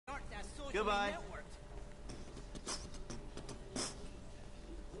Goodbye.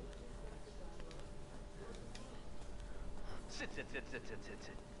 Sit.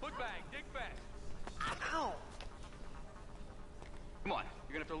 Foot bag, dig fast. Ow! Come on,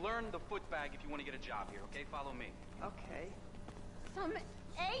 you're gonna have to learn the foot bag if you want to get a job here, okay? Follow me. Okay. Some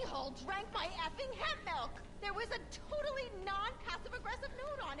a-hole drank my effing hemp milk! There was a totally non-passive-aggressive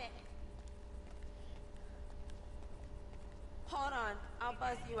note on it! Hold on, I'll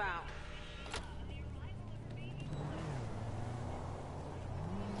buzz you out.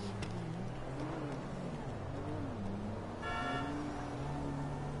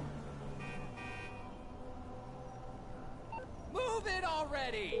 Move it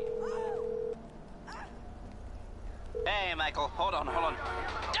already! Hey, Michael, hold on.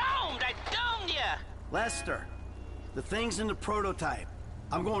 Domed! I domed ya! Lester, the thing's in the prototype.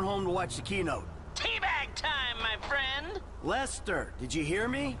 I'm going home to watch the keynote. Teabag time, my friend! Lester, did you hear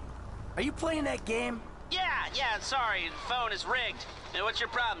me? Are you playing that game? Yeah, sorry, the phone is rigged. Hey, what's your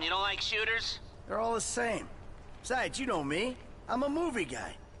problem? You don't like shooters? They're all the same. Besides, you know me. I'm a movie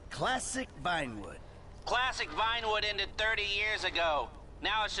guy. Classic Vinewood. Classic Vinewood ended 30 years ago.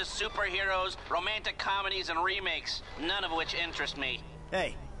 Now it's just superheroes, romantic comedies, and remakes, none of which interest me.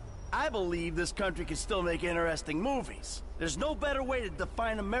 Hey, I believe this country can still make interesting movies. There's no better way to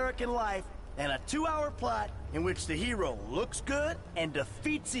define American life than a 2-hour plot in which the hero looks good and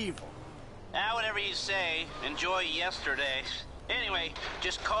defeats evil. Whatever you say. Enjoy yesterday. Anyway,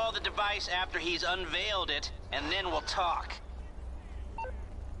 just call the device after he's unveiled it, and then we'll talk.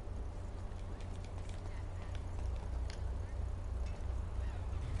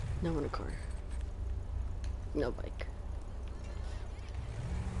 No in a car. No bike.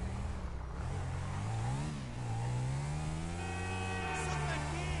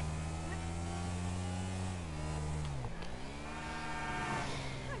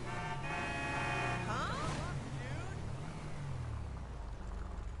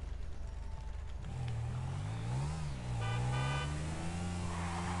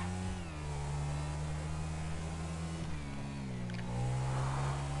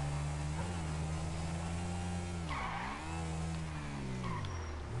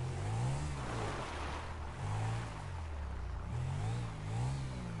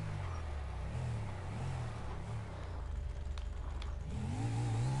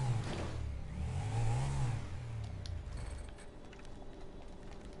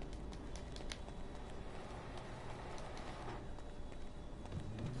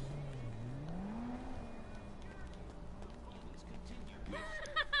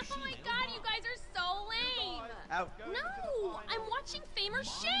 Out. No! I'm watching Fame or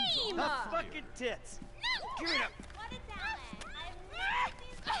Shame! Fucking tits. No! Give me that. What a talent! I've never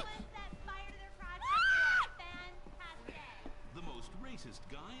seen someone set fire to their project. Fantastic. The most racist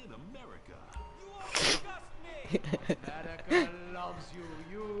guy in America. You all disgust me! America loves you.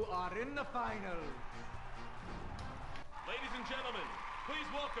 You are in the final. Ladies and gentlemen, please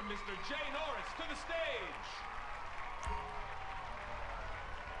welcome Mr. Jay Norris to the stage.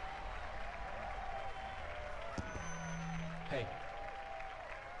 Hey,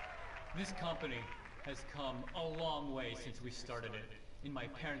 this company has come a long way since we started it in my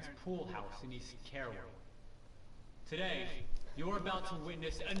parents' pool house in East Caraway. Today, you're about to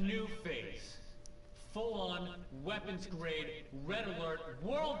witness a new phase. Full-on, weapons-grade, red alert,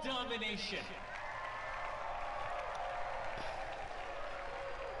 world domination!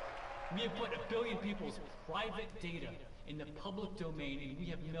 We have put 1 billion people's private data in the public domain, and we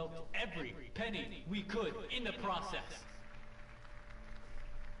have milked every penny we could in the process.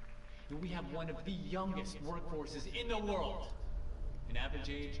 And we have one of the youngest workforces in the world. An average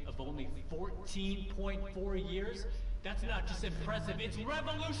age of only 14.4 years? That's not just impressive, it's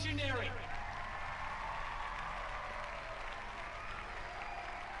revolutionary!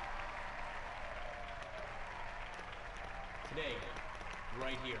 Today,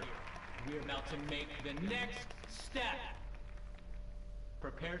 right here, we're about to make the next step.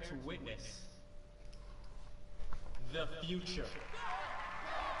 Prepare to witness the future.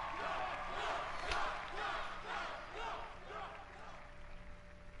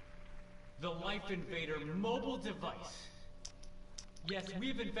 The Life Invader mobile device. Yes,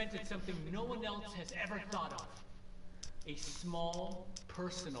 we've invented something no one else has ever thought of. A small,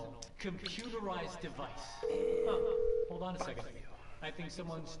 personal, computerized device. Hold on a second. I think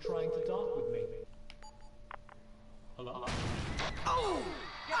someone's trying to talk with me. Hello? Oh!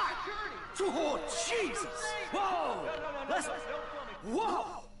 Oh, Jesus! Whoa! Lester! Whoa!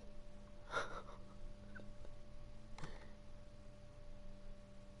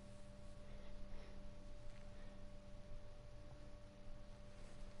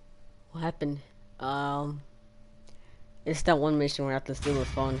 What? What happened? It's that one mission where I have to steal his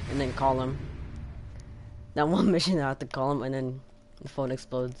phone and then call him. That one mission I have to call him and then the phone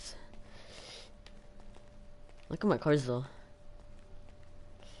explodes. Look at my cars though.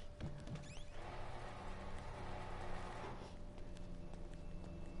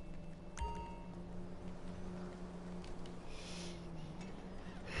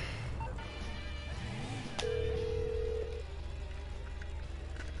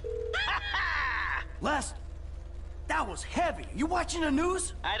 Les, that was heavy. You watching the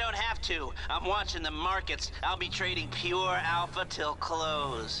news? I don't have to. I'm watching the markets. I'll be trading pure alpha till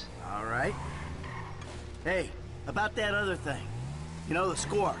close. All right. Hey, about that other thing. You know, the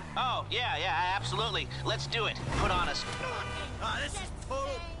score. Oh, yeah, absolutely. Let's do it. Put on us. This is total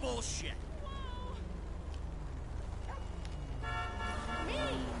bullshit.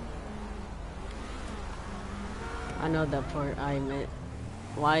 I know that part I meant.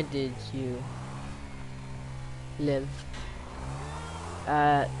 Why did you live?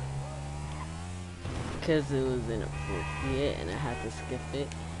 Because it was inappropriate and I had to skip it.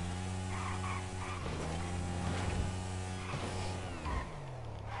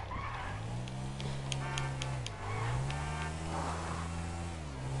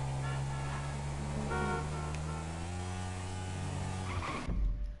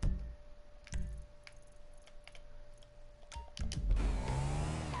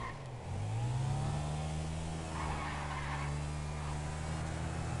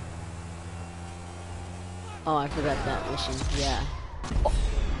 Oh, I forgot that mission. Yeah. Oh.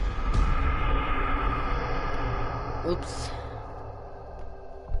 Oops.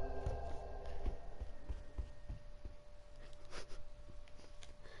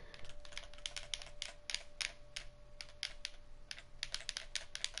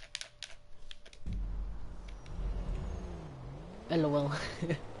 LOL.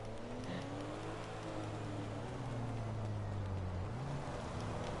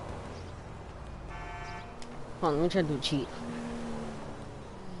 Hold on, let me try to cheat.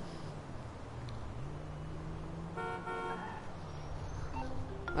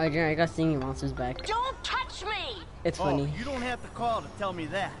 Alright, Jerry, I got Singing Monsters back. Don't touch me! It's funny. Oh, you don't have to call to tell me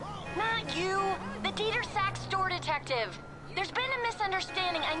that. Not you! The Dieter Sack store detective! There's been a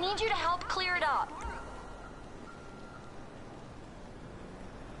misunderstanding. I need you to help clear it up.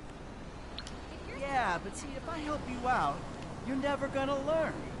 Yeah, but see, if I help you out, you're never gonna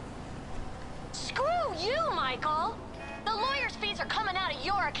learn. Screw you, Michael! The lawyer's fees are coming out of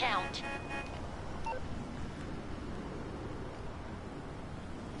your account.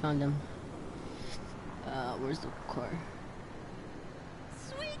 Found him. Where's the car?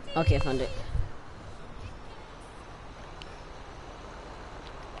 Okay, I found it.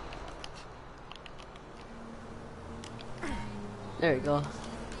 There we go.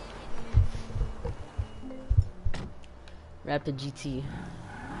 Rapid GT.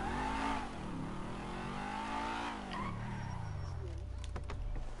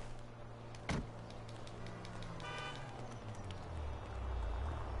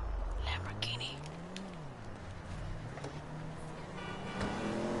 Lamborghini.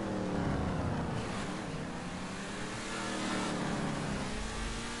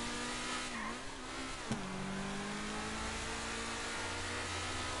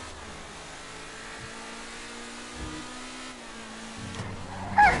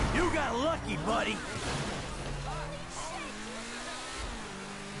 You got lucky, buddy.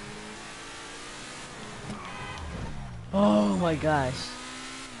 Oh my gosh.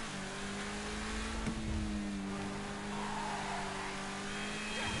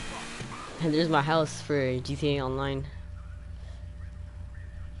 And there's my house for GTA Online.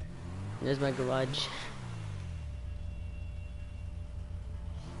 There's my garage.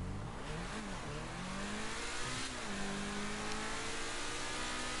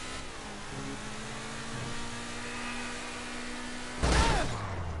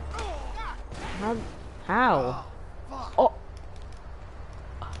 How? Oh.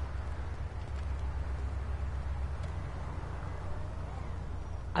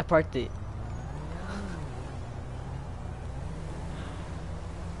 I parked it.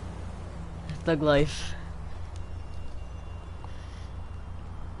 Thug life.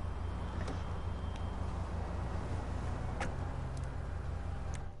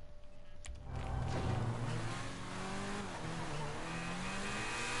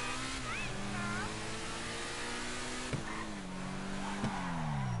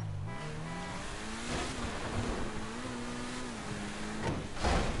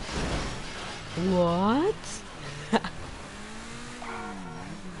 What?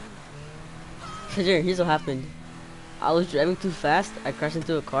 Here's what happened. I was driving too fast. I crashed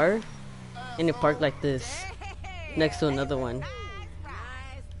into a car, And it parked like this, next to another one.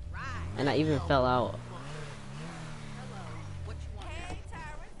 And I even fell out.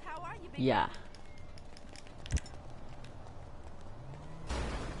 Yeah.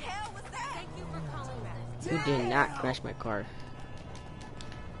 You did not crash my car.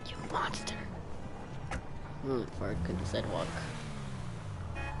 You monster. Park on the sidewalk.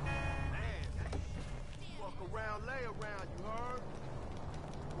 Walk around, lay around, you heard?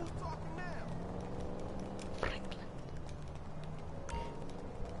 Who's talking now?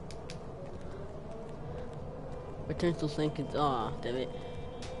 Return to Lincoln's. Aw, damn it.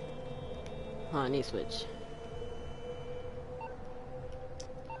 I need to switch.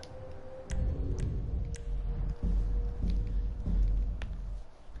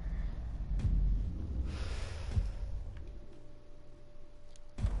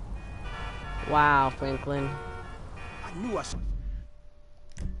 Wow, Franklin. I knew I should.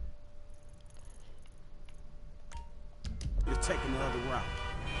 You're taking the other route.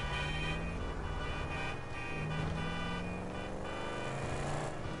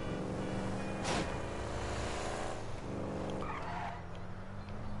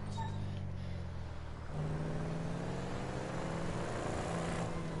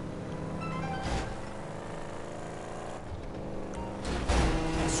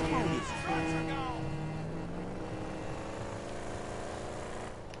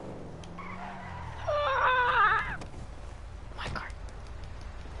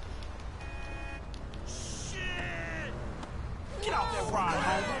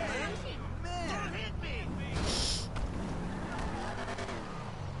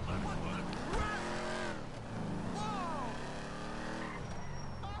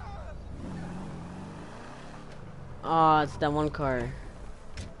 Oh, it's that one car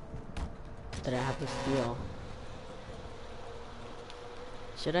that I have to steal.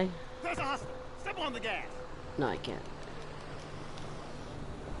 Should I? There's a hostile. Step on the gas. No, I can't.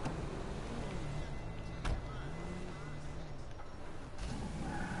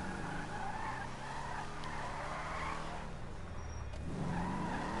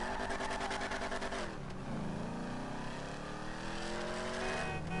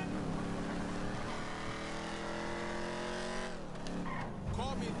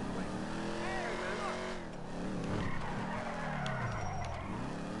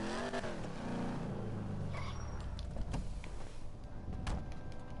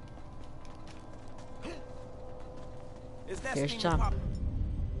 Here's Chop. All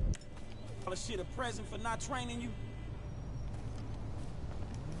the shit a present for not training you.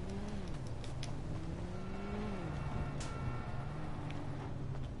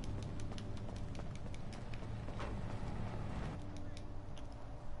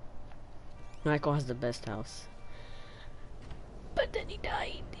 Michael has the best house. But then he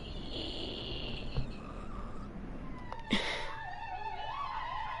died.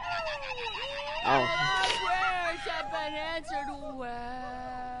 Oh. Have been answered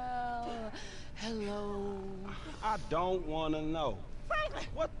well. Hello. I don't want to know. Franklin!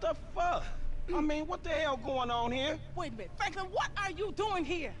 What the fuck? I mean, what the hell going on here? Wait a minute. Franklin, what are you doing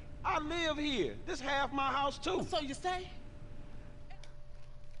here? I live here. This half my house, too. So you say?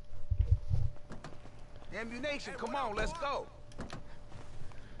 Ammunition, come on, let's go.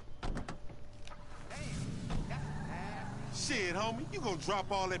 Shit, homie, you gonna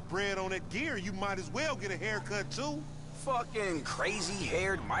drop all that bread on that gear, you might as well get a haircut, too. Fucking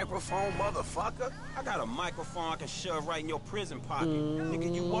crazy-haired microphone motherfucker. I got a microphone I can shove right in your prison pocket.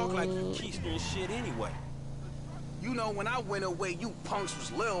 Nigga, you walk like you keister and shit anyway. You know, when I went away, you punks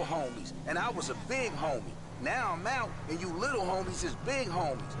was little homies, and I was a big homie. Now I'm out, and you little homies is big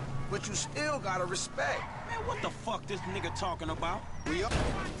homies. But you still gotta respect. Man, what the fuck this nigga talking about? We are.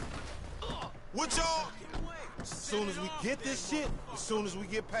 What y'all? As soon as we get this shit, as soon as we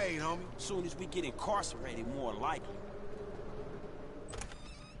get paid, homie. As soon as we get incarcerated, more likely.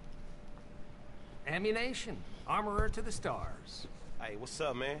 Ammunition. Armorer to the stars. Hey, what's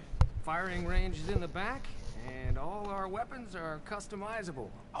up, man? Firing range is in the back, and all our weapons are customizable.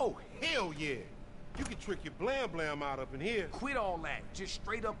 Oh, hell yeah. You can trick your blam-blam out up in here. Quit all that. Just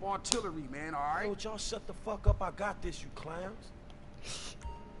straight up artillery, man, all right? Yo, y'all shut the fuck up. I got this, you clowns.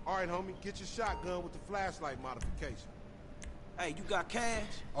 All right, homie, get your shotgun with the flashlight modification. Hey, you got cash?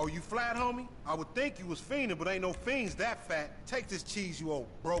 Oh, you flat, homie? I would think you was fiending, but ain't no fiends that fat. Take this cheese, you old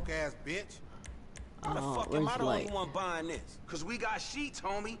broke-ass bitch. How the fuck am I the only one buying this? Cause we got sheets,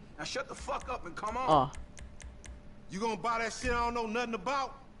 homie. Now shut the fuck up and come on. You gonna buy that shit I don't know nothing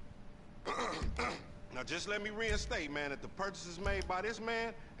about? Now just let me reinstate, man, that the purchases made by this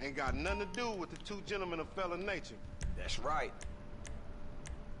man ain't got nothing to do with the two gentlemen of felon nature. That's right.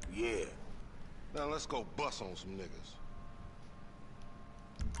 Yeah. Now let's go bust on some niggas.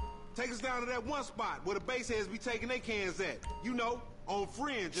 Take us down to that one spot where the baseheads be taking their cans at. You know, on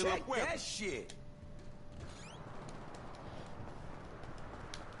Fringe and La Check Puerta. that shit.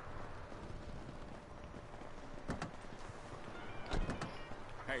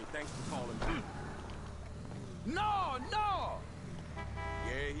 Hey, thanks for calling back. No, no!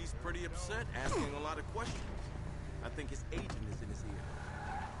 Yeah, he's pretty upset, asking a lot of questions. I think his agent is in his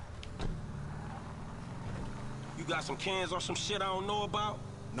ear. You got some cans or some shit I don't know about?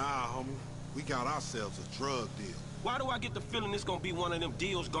 Nah, homie. We got ourselves a drug deal. Why do I get the feeling this gonna be one of them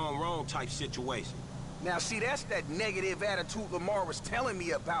deals gone wrong type situation? Now, see, that's that negative attitude Lamar was telling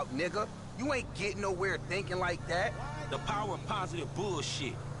me about, nigga. You ain't getting nowhere thinking like that. The power of positive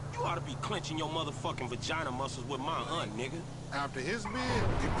bullshit. You ought to be clenching your motherfucking vagina muscles with my aunt, nigga. After his bid,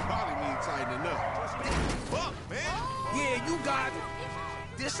 it probably means tightening up. Fuck, man! Yeah, you got it.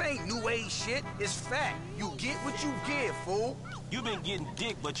 This ain't new age shit. It's fact. You get what you give, fool. You been getting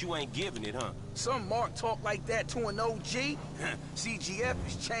dick, but you ain't giving it, huh? Some Mark talk like that to an OG? CGF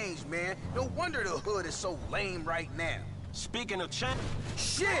has changed, man. No wonder the hood is so lame right now. Speaking of change...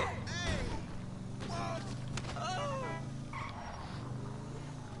 Shit!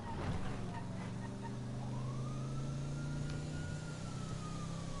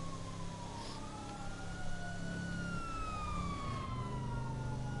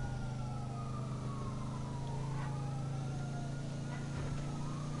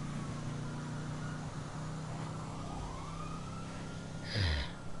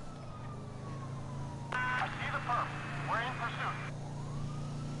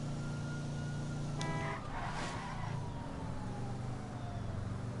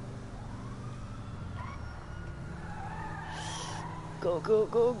 Go, go,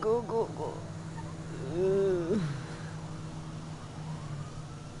 go, go, go, go.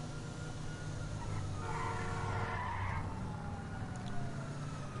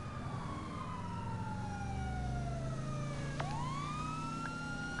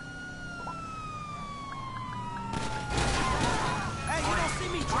 Hey, you don't see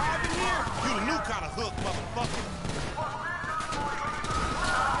me driving here? You the new kind of hook, motherfucker.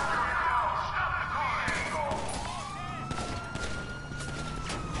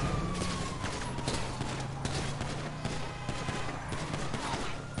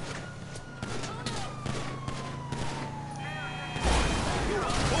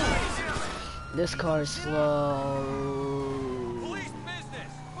 This car is slow. Police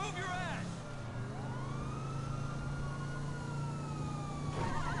business! Move your ass!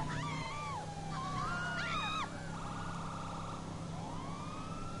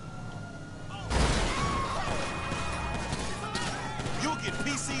 You'll get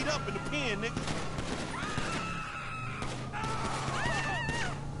PC'd up in the pen, nigga.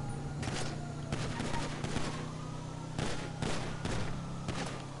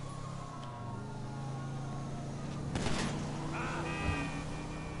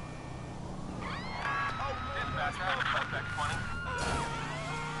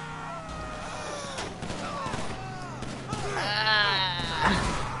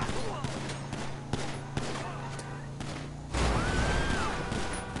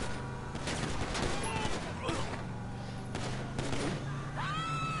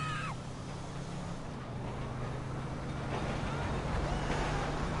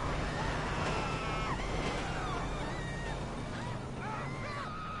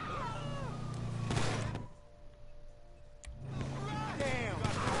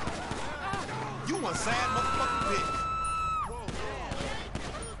 You one sad motherfucking bitch.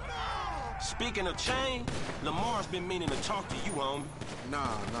 Speaking of chain, Lamar's been meaning to talk to you, homie.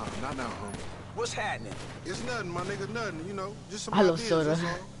 Nah, not now, homie. What's happening? It's nothing, my nigga, nothing, you know. Just some Hello, ideas, Soda. that's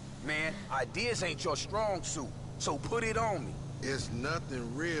all. Man, ideas ain't your strong suit, so put it on me. It's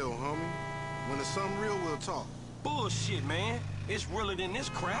nothing real, homie. When it's something real, we'll talk. Bullshit, man. It's realer than this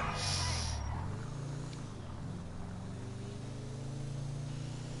crap.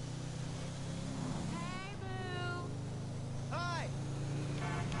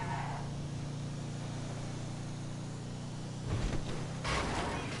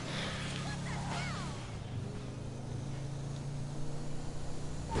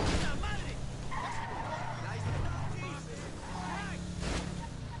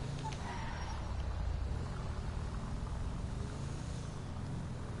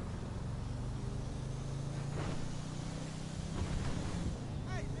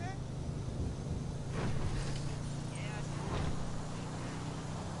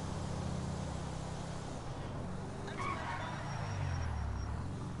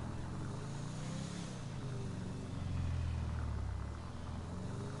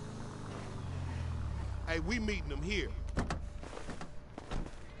 Hey, we meeting them here.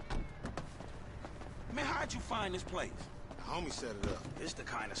 Man, how'd you find this place? The homie set it up. It's the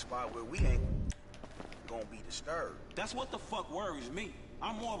kind of spot where we ain't gonna be disturbed. That's what the fuck worries me.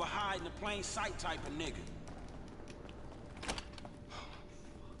 I'm more of a hide in the plain sight type of nigga.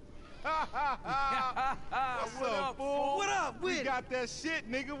 What's up, fool? What up with We got that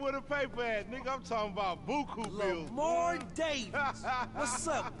shit, nigga, with a paper at. Nigga, I'm talking about buku bills. Lamar Davis. What's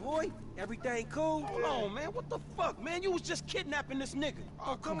up, boy? Everything cool? Hold on, man. What the fuck, man? You was just kidnapping this nigga.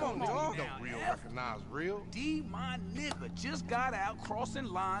 Oh, come on, dog. You know real recognize real. D, my nigga, just got out crossing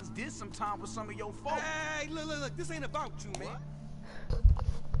lines, did some time with some of your folks. Hey, look, this ain't about you, man.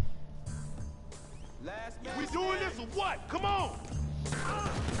 We doing this or what? Come on!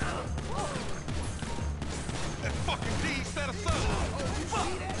 That fucking D set us up. Fuck!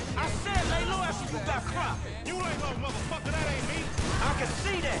 I said lay low after you got cropped. You ain't no motherfucker, that ain't me. I can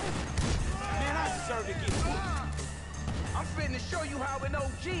see that. Man, I deserve to get whooped. I'm finna show you how an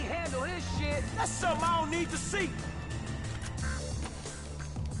OG handle his shit. That's something I don't need to see.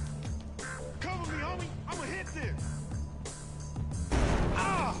 Cover me, homie. I'ma hit this.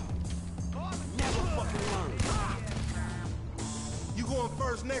 Ah! Never fucking learn. You going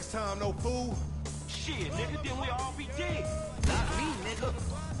first next time, no fool. Shit, nigga, then we all be dead. Not me, nigga.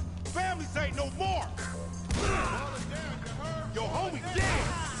 Families ain't no more. Your homie dead.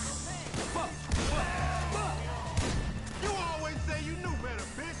 Fuck. You always say you knew better,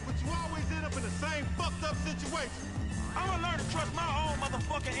 bitch, but you always end up in the same fucked up situation. I'ma learn to trust my own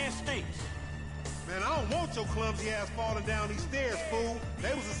motherfucking instincts. Man, I don't want your clumsy ass falling down these stairs, fool.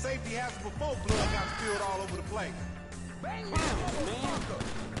 They was a safety hazard before blood got spilled all over the place. Bang man.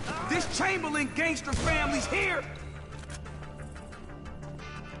 This Chamberlain gangster family's here.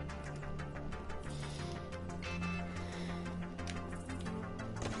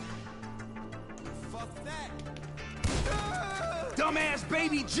 Fuck that. Dumbass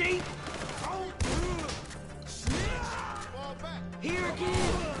baby G. Here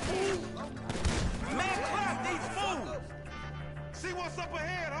again. Man, clap these fools. See what's up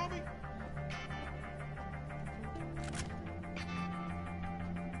ahead, homie.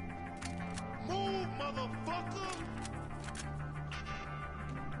 Move, motherfucker!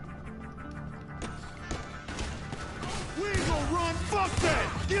 We ain't gonna run, fuck that!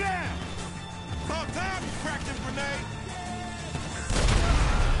 Get out! About time you cracked him, grenade!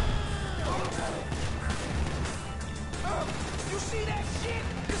 You see that shit?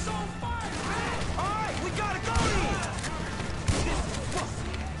 It's on fire, man! Alright, we gotta go then!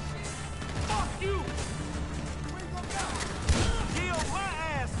 Fuck you! Kill my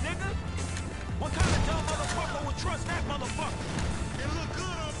ass, nigga! What kind of dumb motherfucker would trust that motherfucker? It look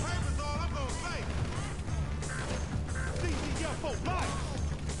good on paper is all I'm gonna say. CCF for life!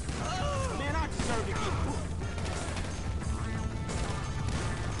 Man, I deserve to get whooped.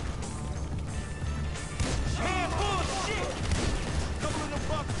 Man, bullshit! Couple of them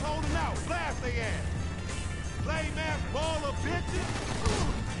bucks holding out. Blast they ass. Lame ass ball of bitches.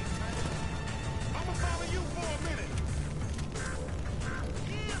 I'ma follow you for a minute.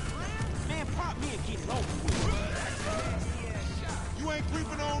 Man, pop me and get it over with. You ain't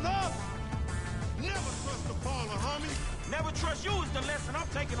creeping on us. Never trust the baller, homie. Never trust you is the lesson I'm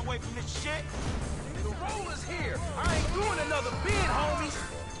taking away from this shit. The roller's here. I ain't doing another bid, homies.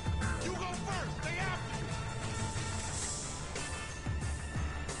 You go first. Stay after you.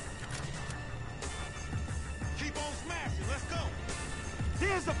 Keep on smashing. Let's go.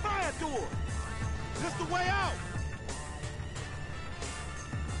 There's the fire door. This the way out.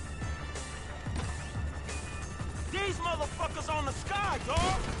 These motherfuckers on the sky,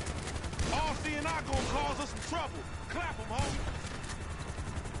 dog. RC and I gonna cause us some trouble. Clap them, homie.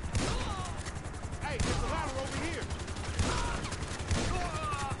 Hey, there's a ladder over here.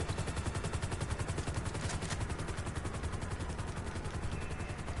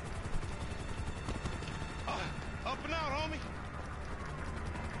 Up and out, homie.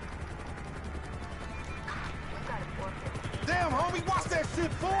 Damn, homie, watch that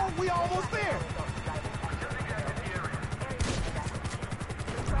shit, fool. We almost there.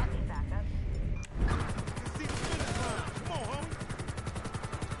 See the finish line. Come on, homie.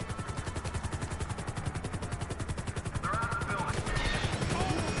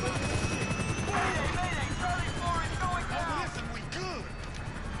 Oh, listen, we good.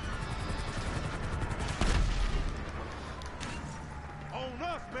 On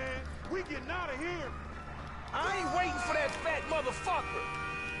us, man. We getting out of here. I ain't waiting for that fat motherfucker.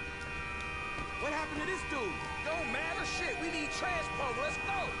 What happened to this dude? Don't matter, shit. We need transport. Let's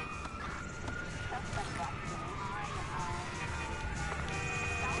go.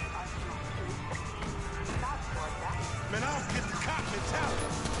 mentality.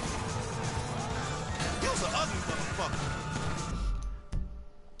 He was an ugly motherfucker.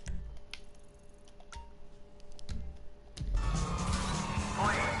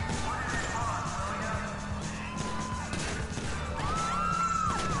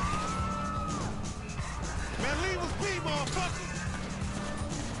 Man, leave us be, motherfucker.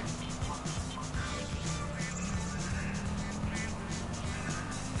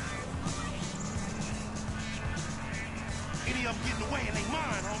 Any of them getting away and they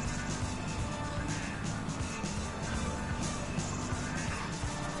mine, homie.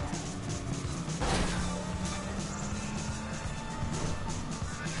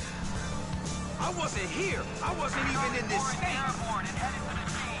 I wasn't here. I wasn't even in this state.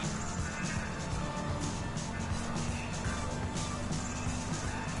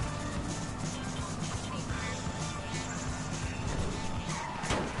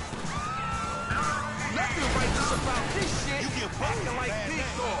 Nothing righteous about this shit. You get acting like bad big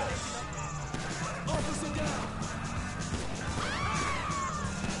man. dogs. Officer down.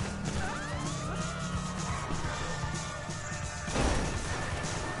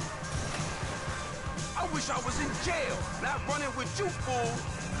 I wish I was in jail, not running with you, fool.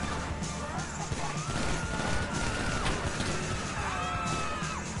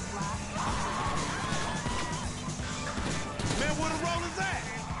 Man, where the rollers at?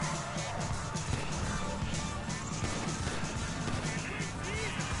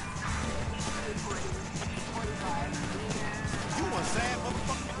 You a sad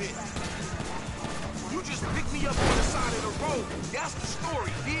motherfucking bitch. You just picked me up on the side of the road. That's the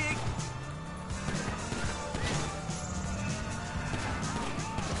story, dig?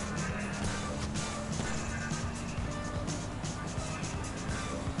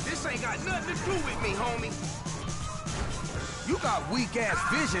 This ain't got nothing to do with me, homie. You got weak-ass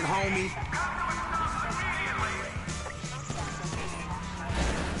vision, homie.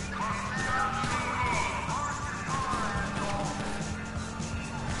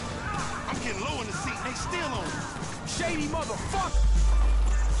 I'm getting low in the seat and they still on it. Shady motherfucker.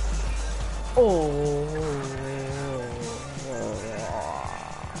 Oh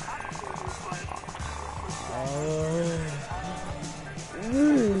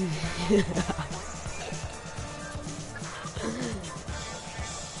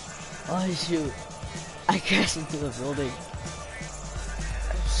shoot, I crashed into the building.